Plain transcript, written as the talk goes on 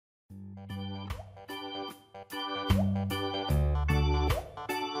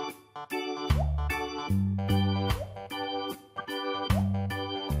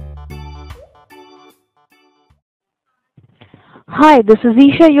Hi, this is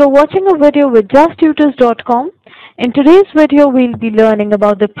Isha. You're watching a video with Tutors.com. In today's video, we'll be learning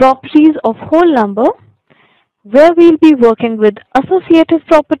about the properties of whole number, where we'll be working with associative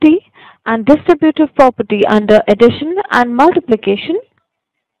property and distributive property under addition and multiplication.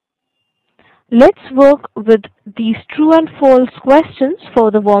 Let's work with these true and false questions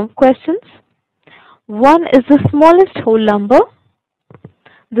for the warm questions. 1 is the smallest whole number.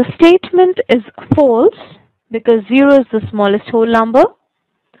 The statement is false because 0 is the smallest whole number.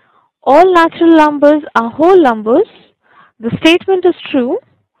 All natural numbers are whole numbers. The statement is true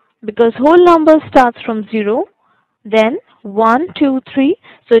because whole number starts from 0, then 1, 2, 3,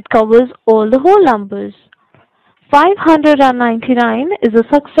 so it covers all the whole numbers. 599 is a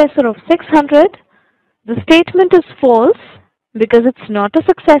successor of 600. The statement is false because it's not a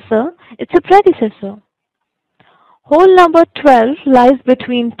successor, it's a predecessor. Whole number 12 lies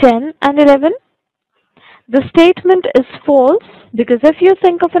between 10 and 11. The statement is false because if you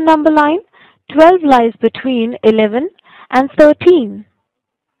think of a number line, 12 lies between 11 and 13.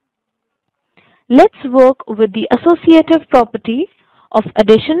 Let's work with the associative property of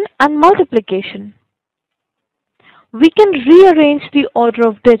addition and multiplication. We can rearrange the order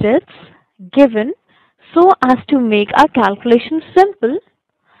of digits given so as to make our calculation simple.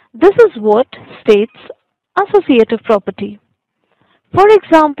 This is what states associative property. For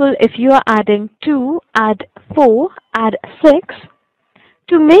example, if you are adding 2, add 4, add 6,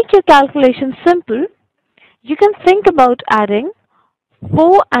 to make your calculation simple, you can think about adding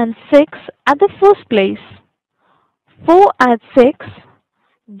 4 and 6 at the first place. 4 add 6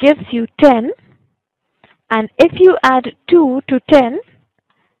 gives you 10, and if you add 2 to 10,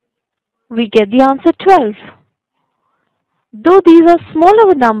 we get the answer 12. Though these are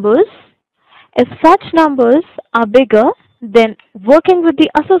smaller numbers, if such numbers are bigger, then working with the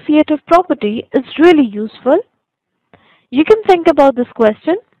associative property is really useful. You can think about this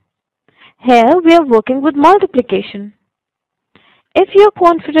question. Here we are working with multiplication. If you are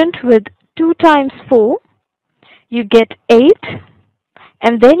confident with 2 times 4, you get 8,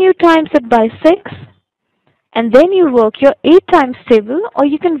 and then you times it by 6, and then you work your 8 times table, or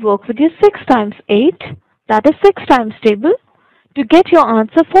you can work with your 6 times 8, that is 6 times table, to get your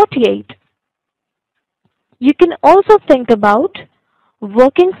answer 48. You can also think about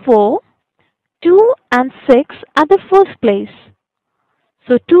working for 2 and 6 at the first place.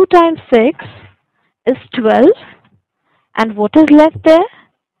 So 2 times 6 is 12, and what is left there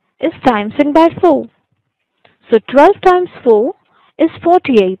is timesing by 4. So 12 times 4 is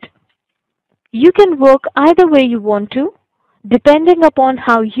 48. You can work either way you want to, depending upon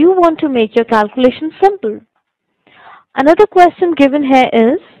how you want to make your calculation simple. Another question given here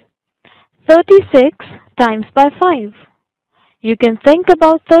is 36 times by 5. You can think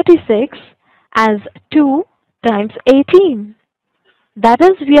about 36 as 2 times 18. That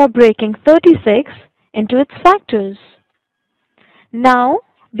is, we are breaking 36 into its factors. Now,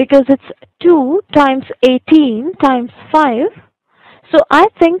 because it's 2 times 18 times 5, so I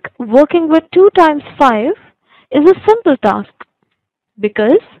think working with 2 times 5 is a simple task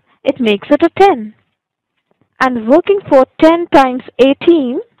because it makes it a 10. And working for 10 times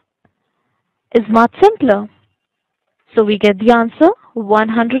 18 is much simpler. So we get the answer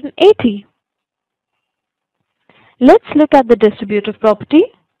 180. Let's look at the distributive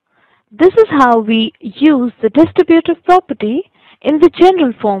property. This is how we use the distributive property in the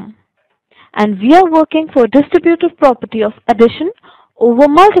general form. And we are working for distributive property of addition over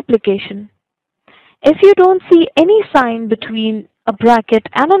multiplication. If you don't see any sign between a bracket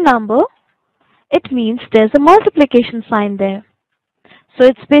and a number, it means there's a multiplication sign there. So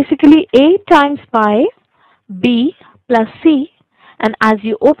it's basically A times by B plus C, and as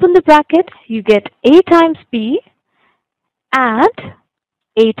you open the bracket, you get A times B and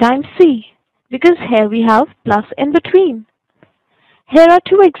A times C, because here we have plus in between. Here are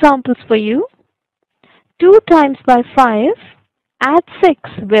 2 examples for you. 2 times by 5, add 6,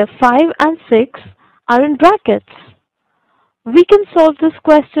 where 5 and 6 are in brackets. We can solve this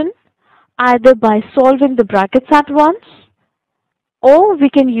question either by solving the brackets at once, or we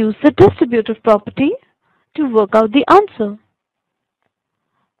can use the distributive property to work out the answer.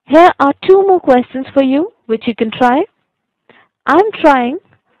 Here are 2 more questions for you, which you can try. I'm trying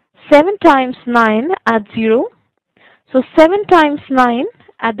 7 times 9 at 0. So 7 times 9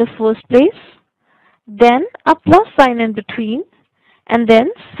 at the first place, then a plus sign in between, and then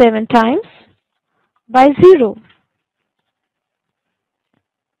 7 times by 0.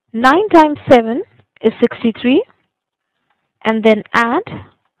 9 times 7 is 63, and then add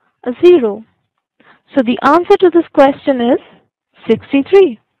a 0. So the answer to this question is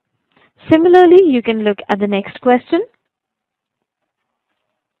 63. Similarly, you can look at the next question.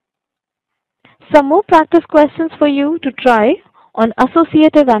 some more practice questions for you to try on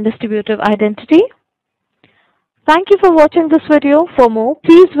associative and distributive identity. Thank you for watching this video. For more,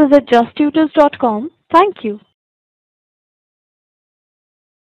 please visit justtutors.com. Thank you.